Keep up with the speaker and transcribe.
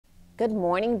Good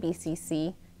morning,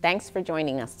 BCC. Thanks for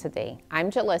joining us today. I'm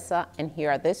Jalissa, and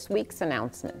here are this week's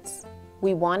announcements.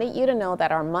 We wanted you to know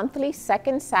that our monthly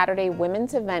second Saturday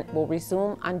women's event will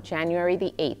resume on January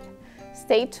the 8th.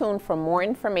 Stay tuned for more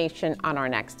information on our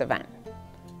next event.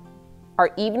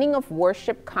 Our Evening of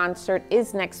Worship concert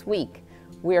is next week.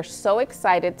 We are so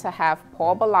excited to have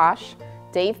Paul Balash,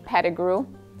 Dave Pettigrew,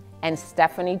 and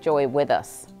Stephanie Joy with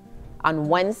us on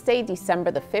Wednesday, December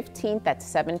the 15th at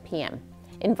 7 p.m.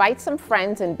 Invite some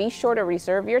friends and be sure to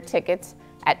reserve your tickets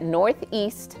at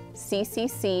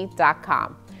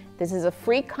northeastccc.com. This is a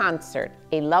free concert.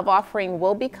 A love offering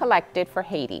will be collected for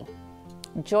Haiti.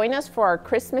 Join us for our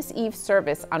Christmas Eve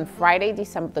service on Friday,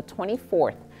 December the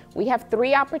 24th. We have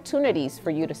 3 opportunities for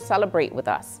you to celebrate with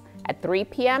us at 3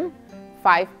 p.m.,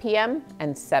 5 p.m.,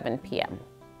 and 7 p.m.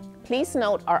 Please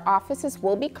note our offices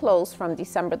will be closed from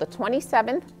December the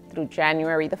 27th through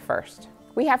January the 1st.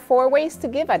 We have 4 ways to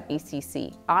give at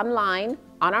BCC: online,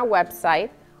 on our website,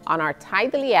 on our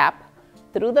Tidely app,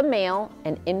 through the mail,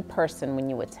 and in person when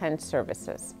you attend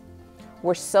services.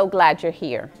 We're so glad you're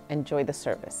here. Enjoy the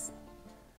service.